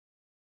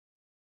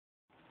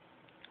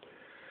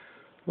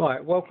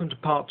Right, welcome to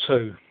part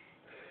 2.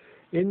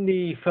 In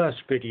the first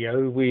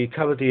video we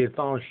covered the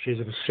advantages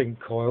of a sync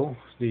coil,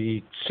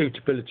 the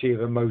suitability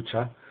of a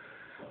motor,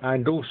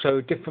 and also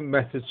different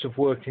methods of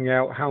working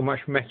out how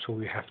much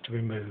metal you have to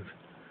remove.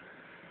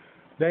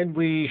 Then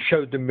we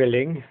showed the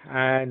milling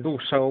and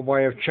also a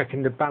way of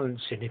checking the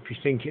balancing if you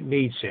think it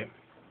needs it.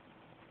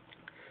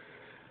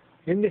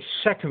 In this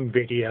second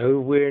video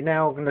we're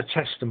now going to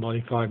test the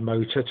modified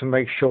motor to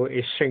make sure it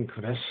is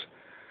synchronous,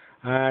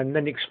 and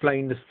then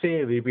explain the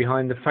theory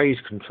behind the phase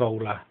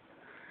controller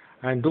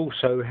and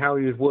also how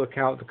you'd work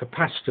out the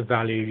capacitor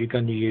value you're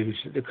going to use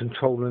that the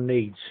controller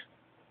needs.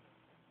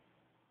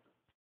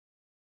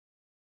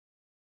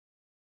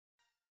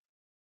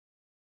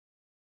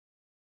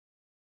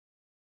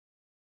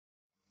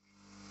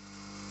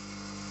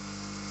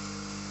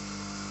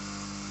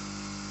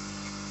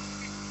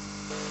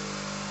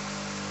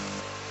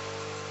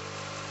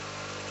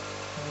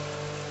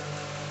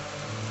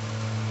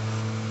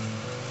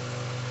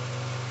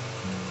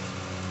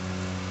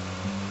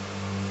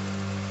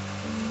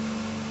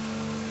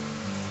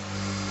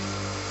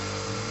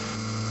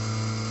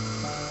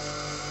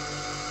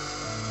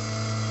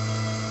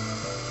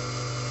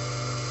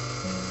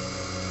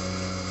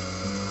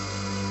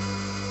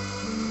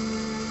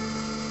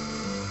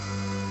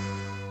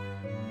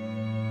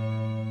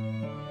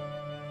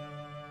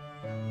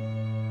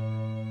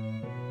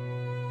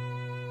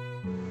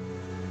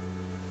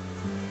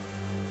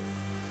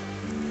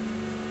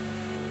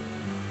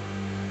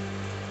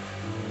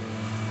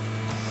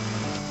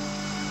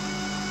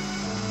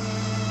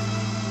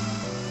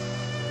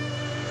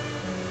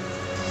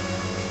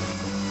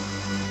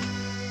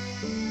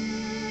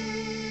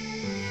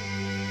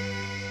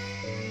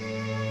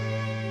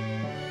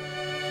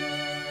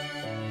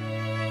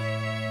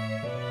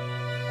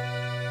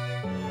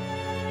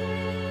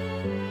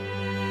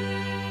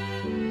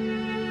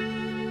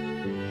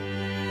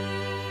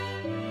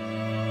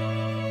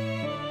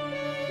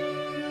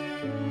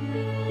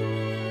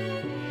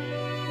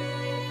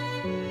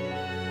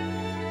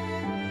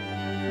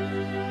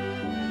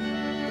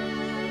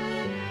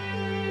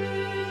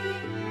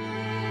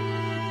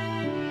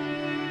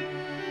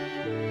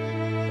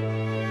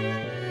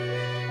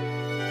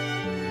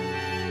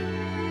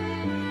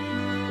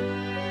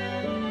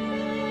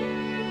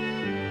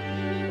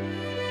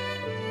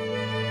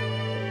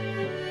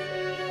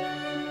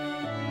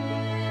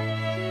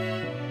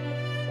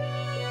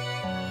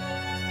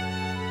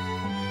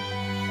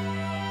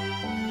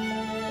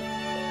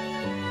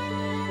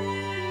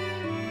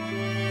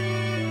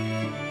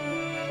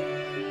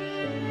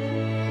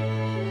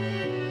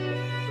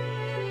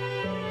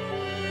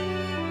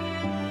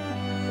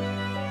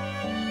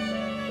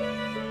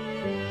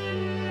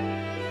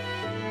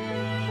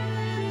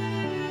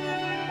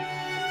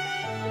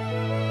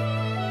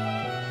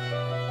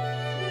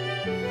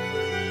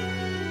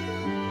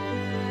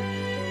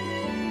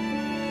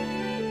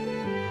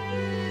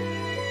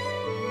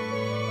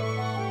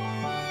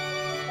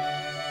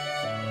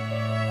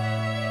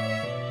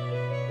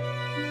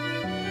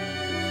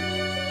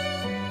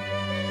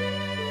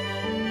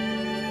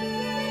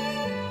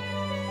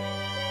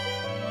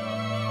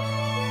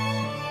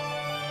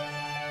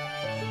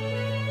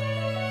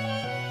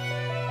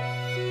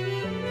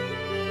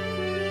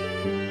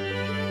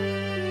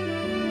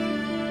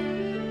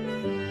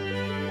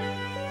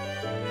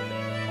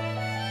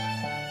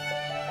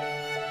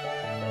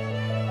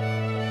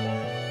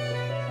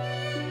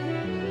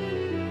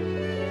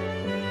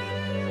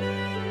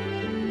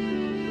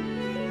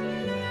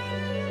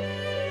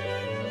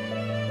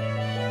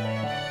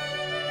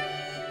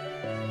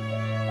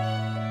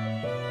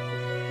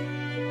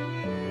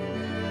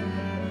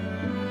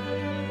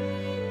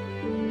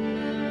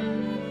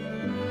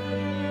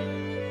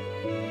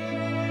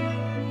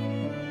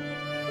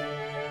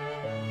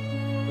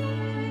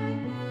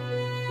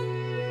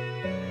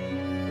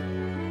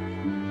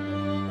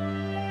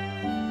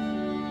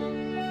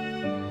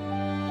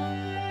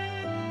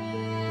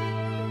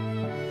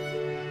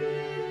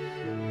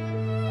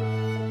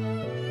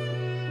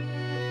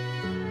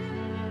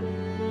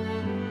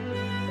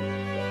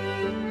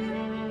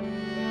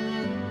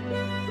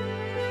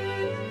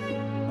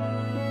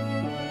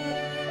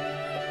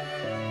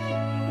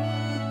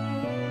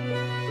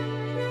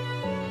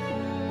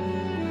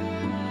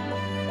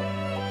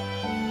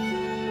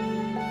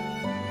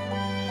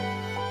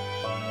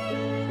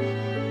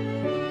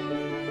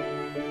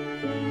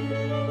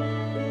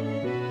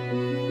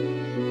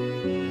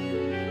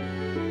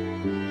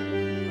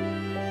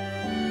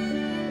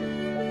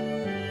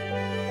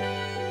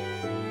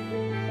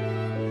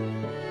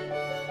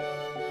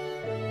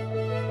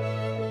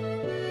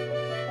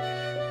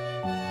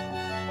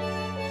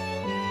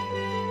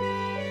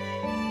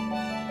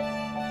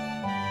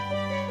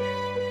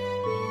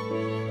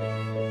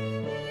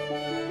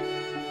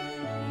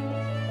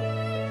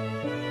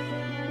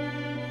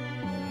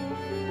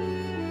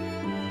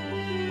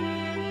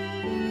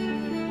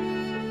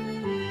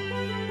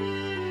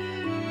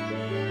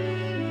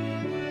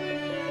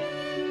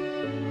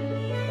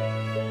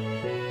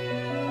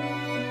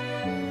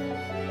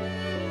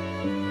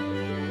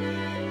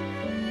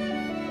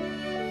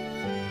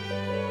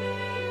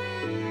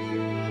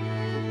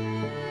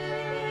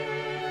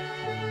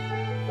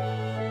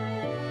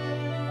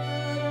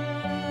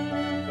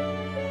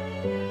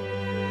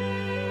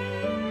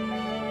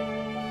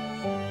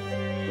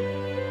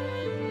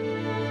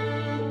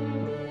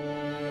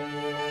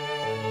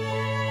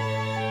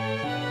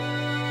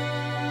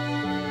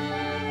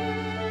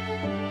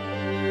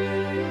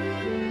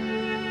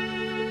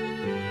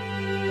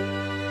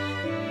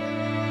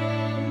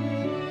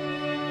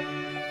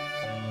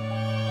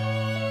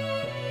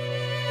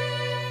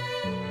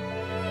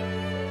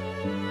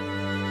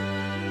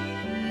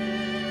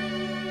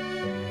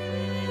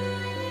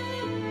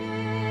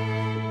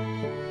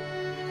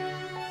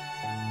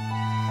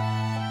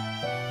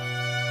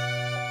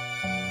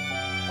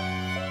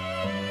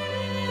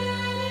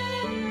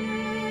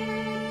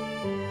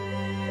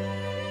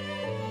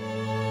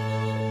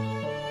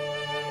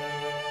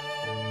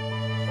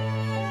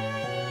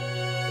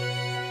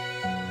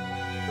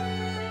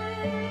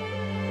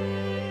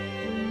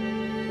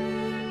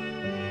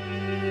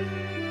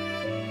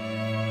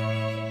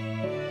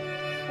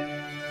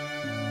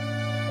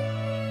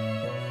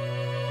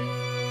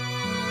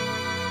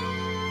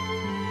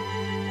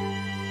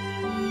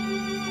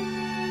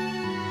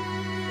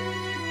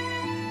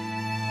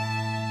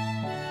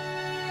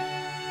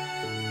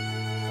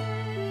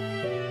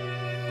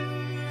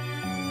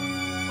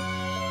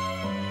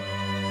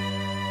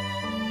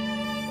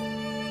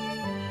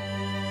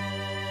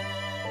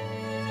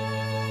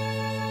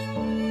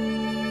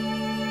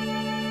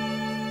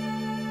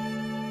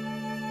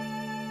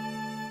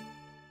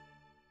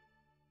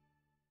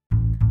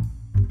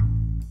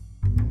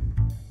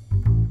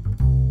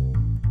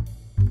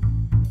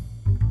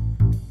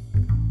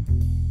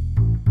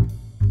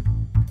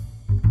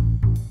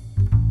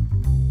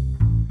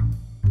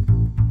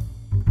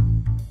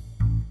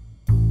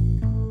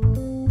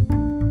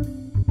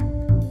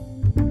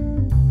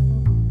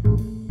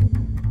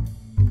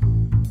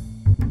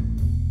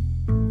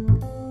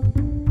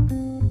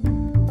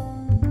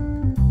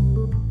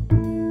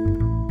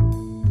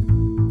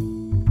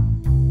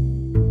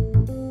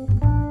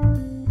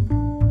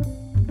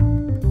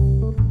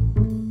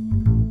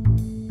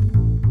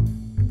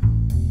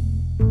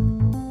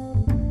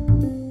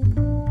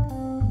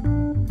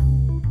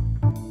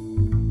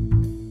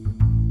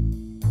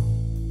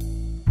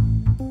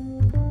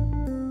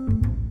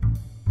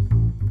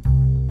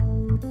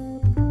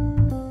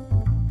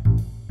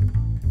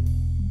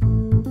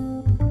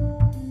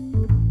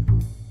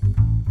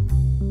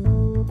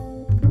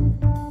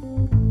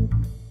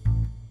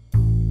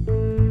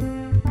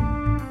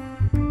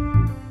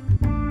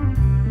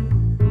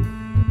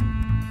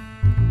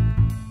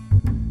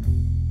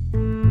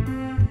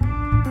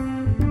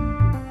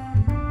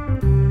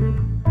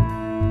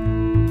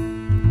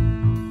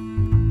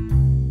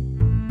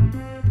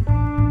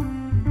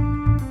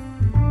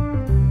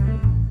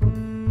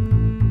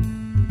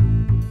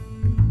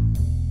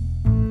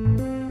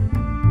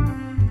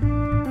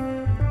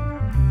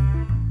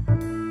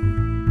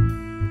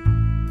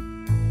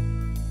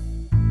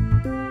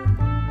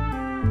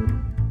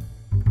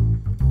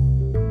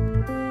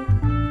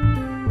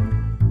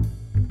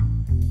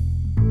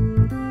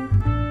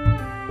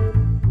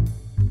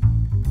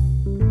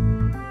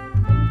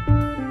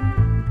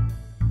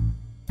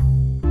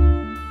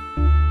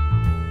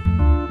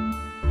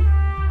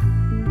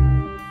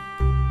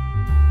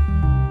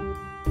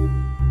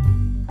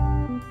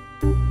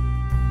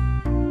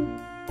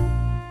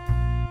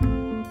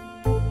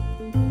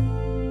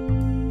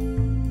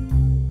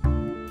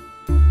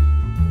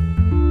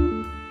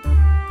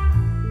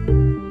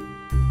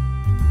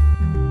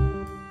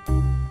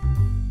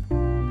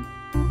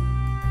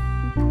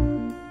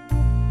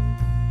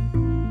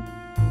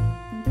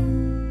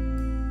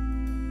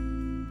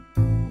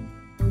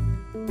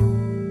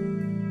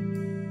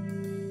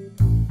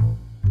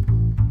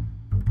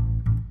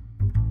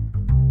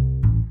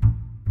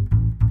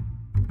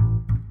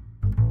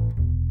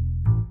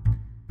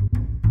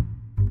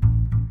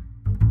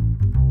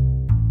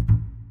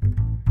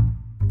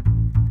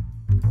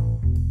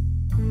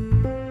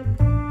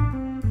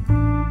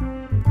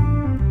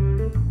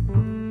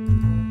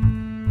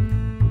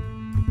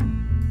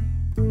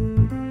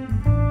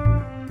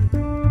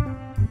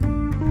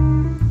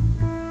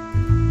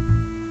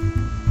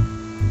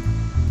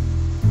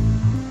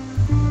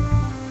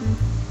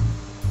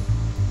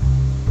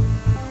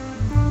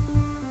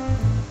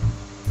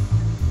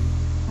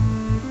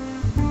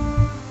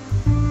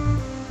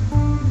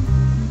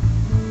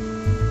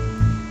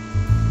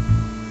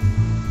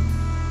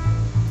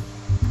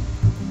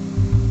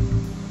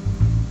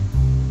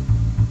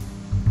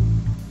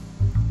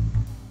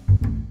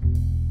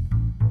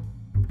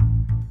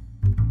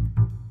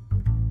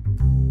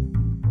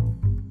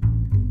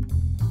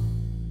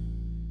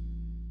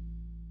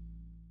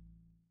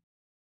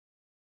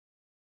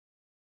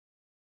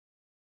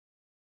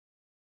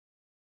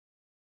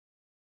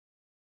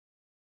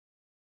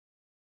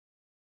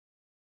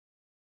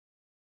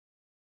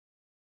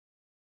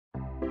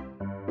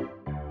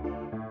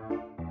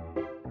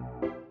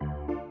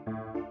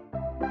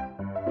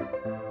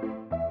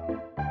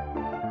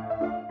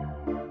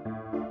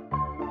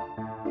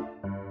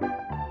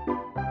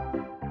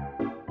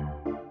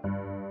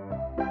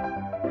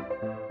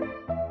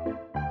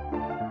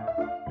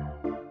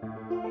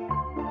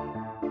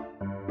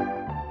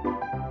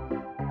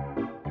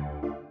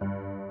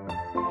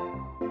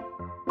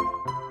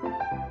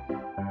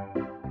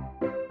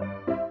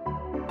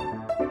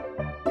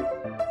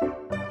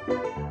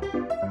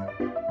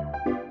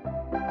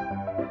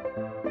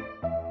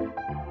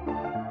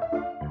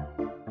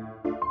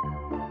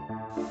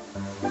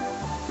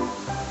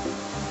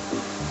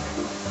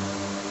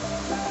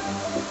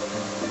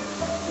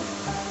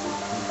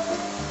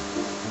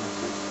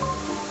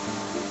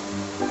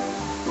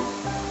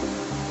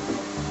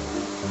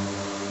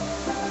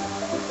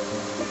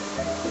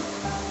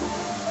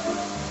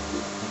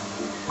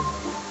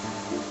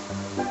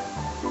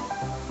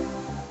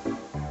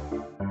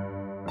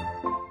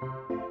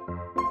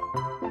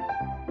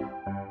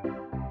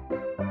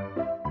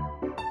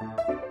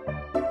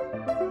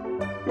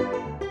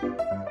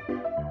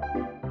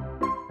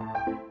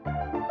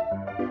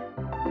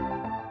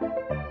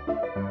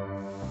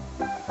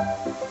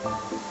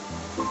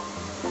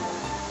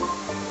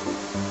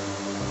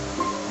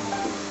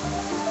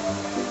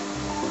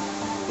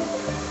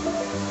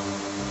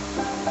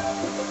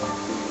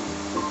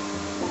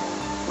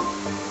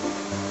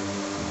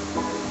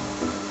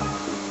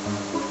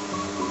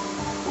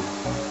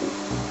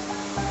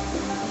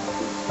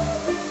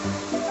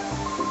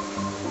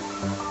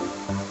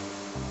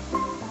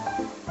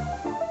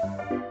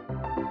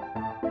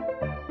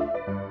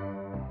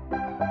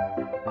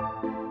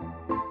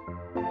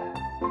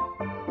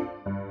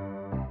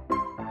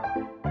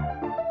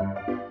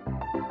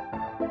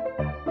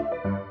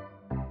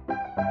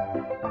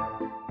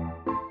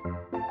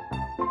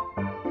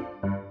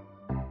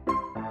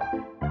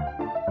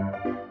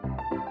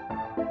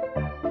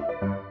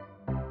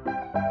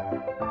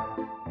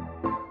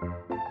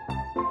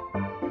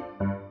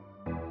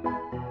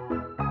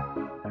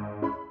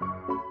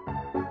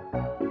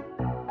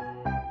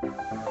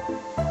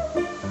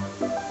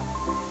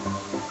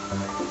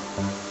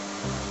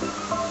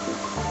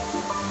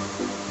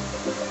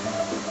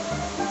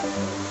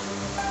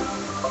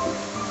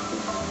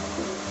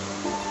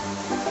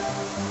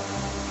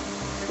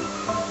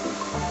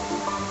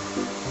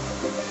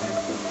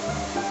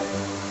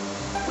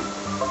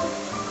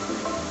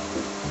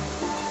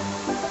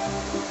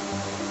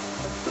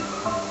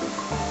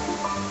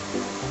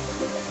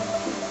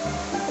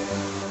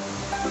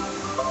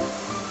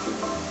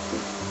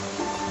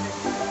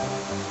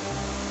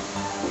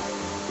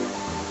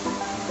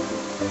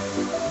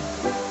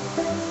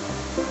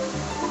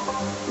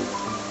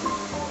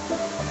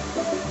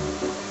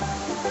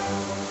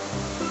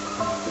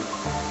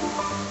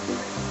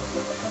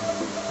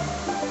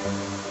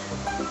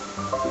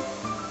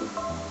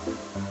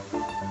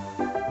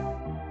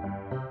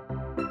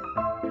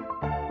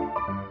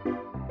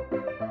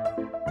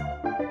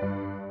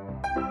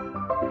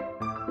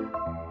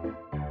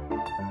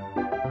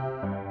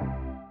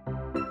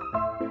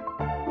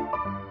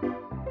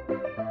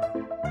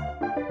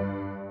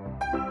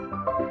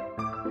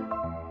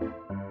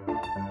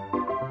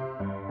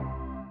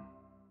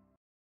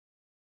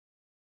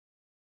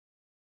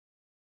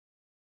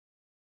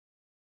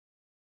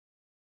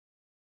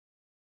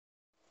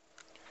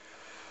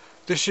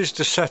 This is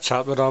the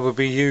setup that I will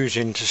be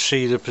using to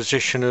see the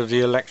position of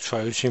the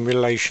electrodes in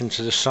relation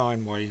to the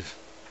sine wave.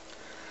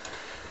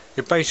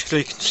 It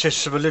basically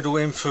consists of a little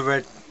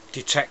infrared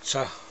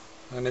detector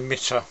and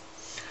emitter.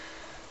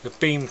 The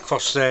beam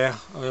across there,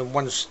 and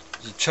once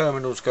the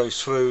terminals go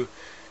through,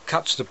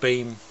 cuts the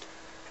beam.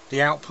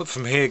 The output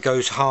from here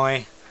goes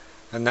high,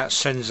 and that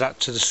sends that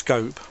to the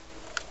scope.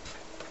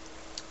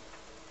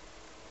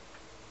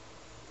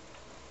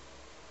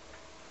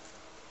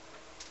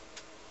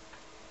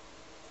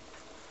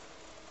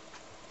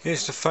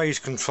 Here's the phase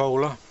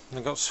controller.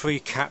 I've got 3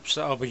 caps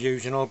that I'll be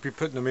using. I'll be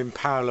putting them in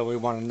parallel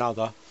with one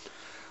another,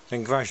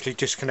 then gradually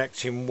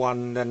disconnecting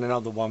one then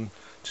another one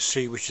to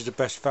see which is the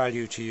best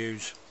value to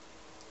use.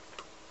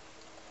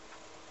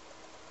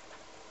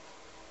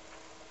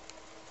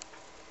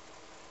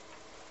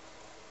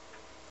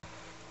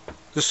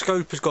 The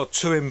scope has got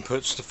 2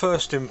 inputs. The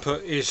first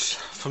input is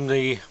from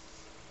the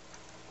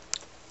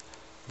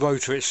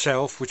rotor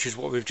itself, which is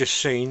what we've just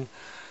seen.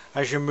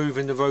 As you're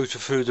moving the rotor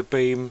through the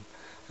beam,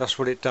 that's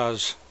what it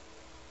does,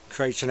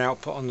 creates an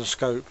output on the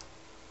scope.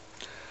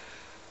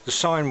 The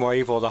sine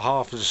wave, or the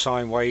half of the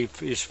sine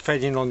wave, is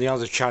fed in on the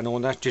other channel,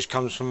 and that just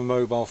comes from a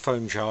mobile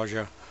phone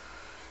charger,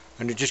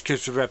 and it just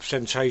gives a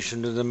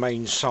representation of the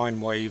main sine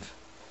wave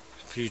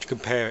for you to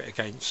compare it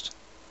against.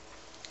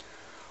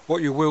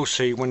 What you will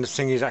see when the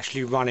thing is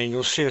actually running,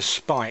 you'll see a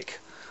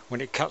spike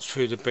when it cuts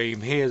through the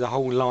beam. Here the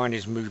whole line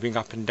is moving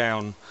up and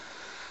down.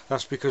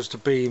 That's because the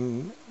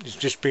beam is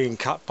just being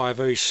cut by a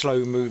very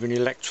slow moving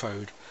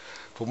electrode.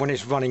 But when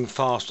it's running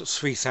fast at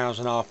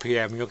 3000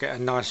 RPM, you'll get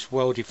a nice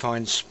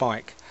well-defined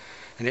spike,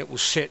 and it will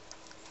sit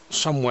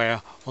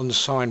somewhere on the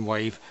sine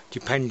wave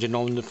depending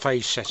on the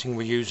phase setting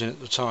we're using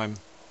at the time.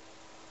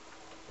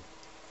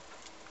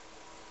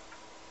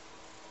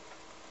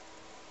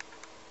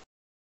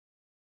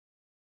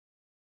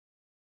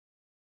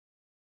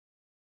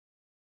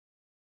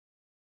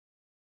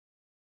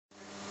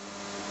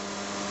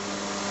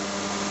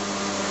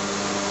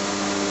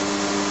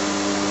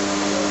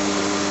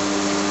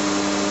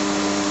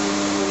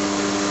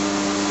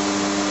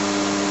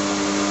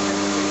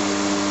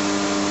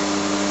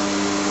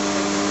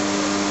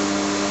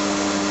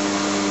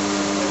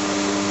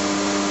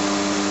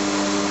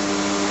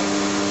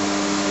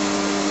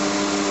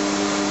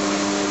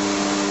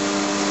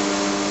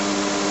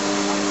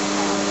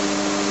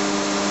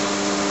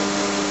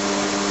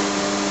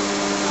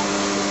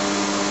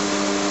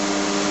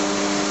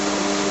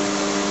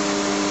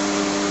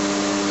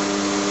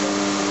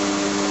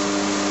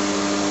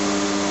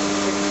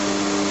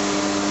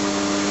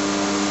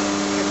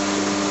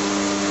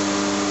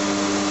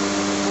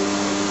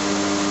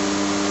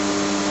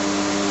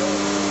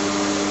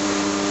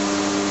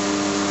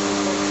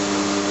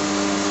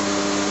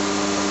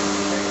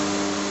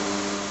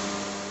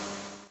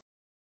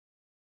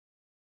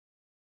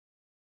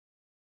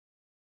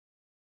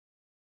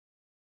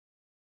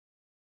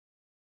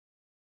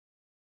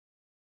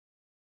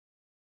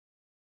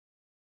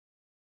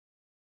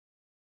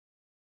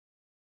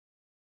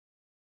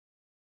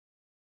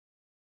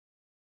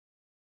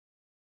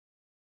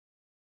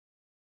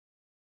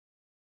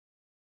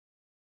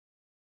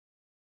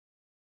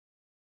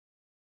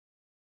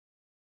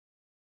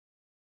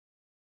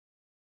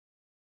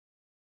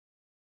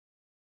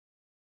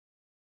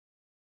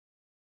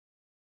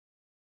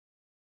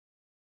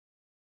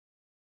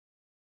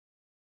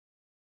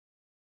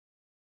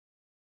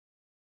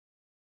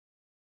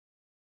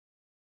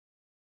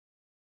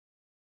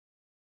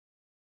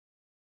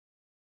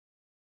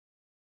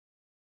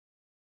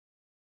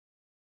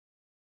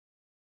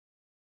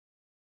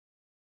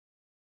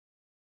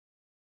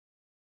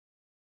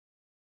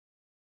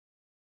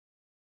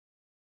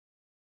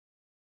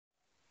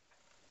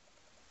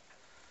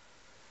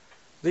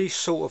 These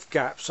sort of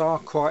gaps are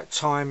quite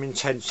time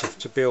intensive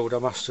to build, I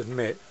must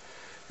admit.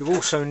 You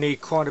also need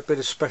quite a bit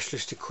of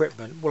specialist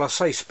equipment. Well, I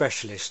say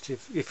specialist,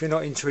 if you're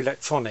not into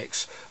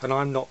electronics, and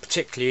I'm not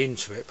particularly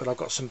into it, but I've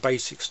got some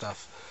basic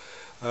stuff.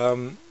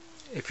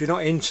 If you're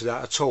not into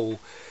that at all,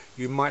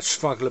 you might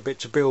struggle a bit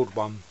to build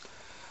one.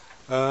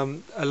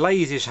 A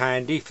lathe is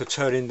handy for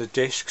turning the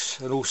discs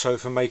and also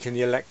for making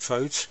the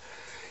electrodes.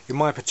 In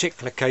my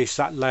particular case,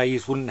 that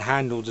lathe wouldn't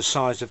handle the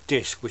size of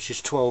disc, which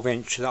is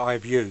 12" that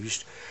I've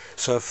used,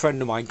 so a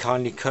friend of mine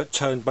kindly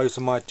turned both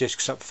of my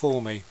discs up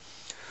for me,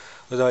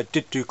 although it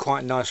did do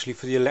quite nicely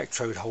for the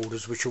electrode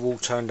holders, which are all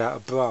turned out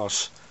of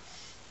brass.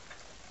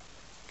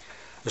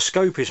 The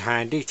scope is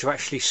handy to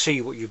actually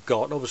see what you've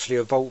got. Obviously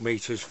a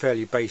voltmeter is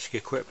fairly basic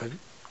equipment,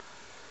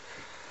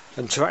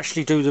 and to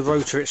actually do the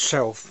rotor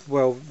itself,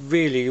 well,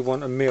 really you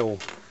want a mill.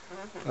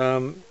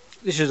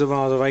 This is a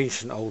rather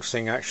ancient old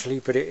thing actually,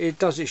 but it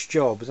does its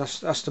job.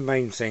 That's the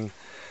main thing.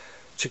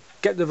 To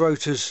get the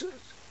rotors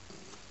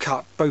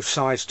cut both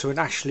sides to an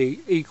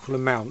actually equal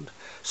amount,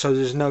 so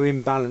there's no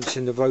imbalance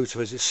in the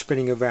rotor as it's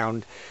spinning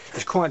around,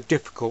 is quite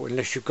difficult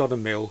unless you've got a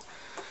mill.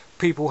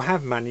 People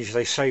have managed,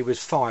 they say, with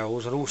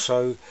files and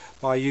also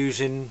by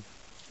using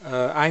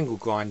angle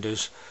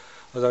grinders,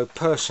 although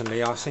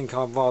personally I think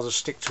I'd rather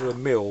stick to a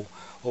mill,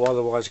 or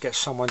otherwise get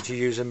someone to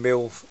use a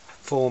mill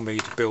for me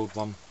to build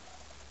one.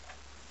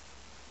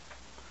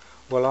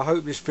 Well, I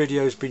hope this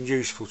video has been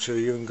useful to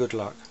you, and good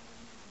luck.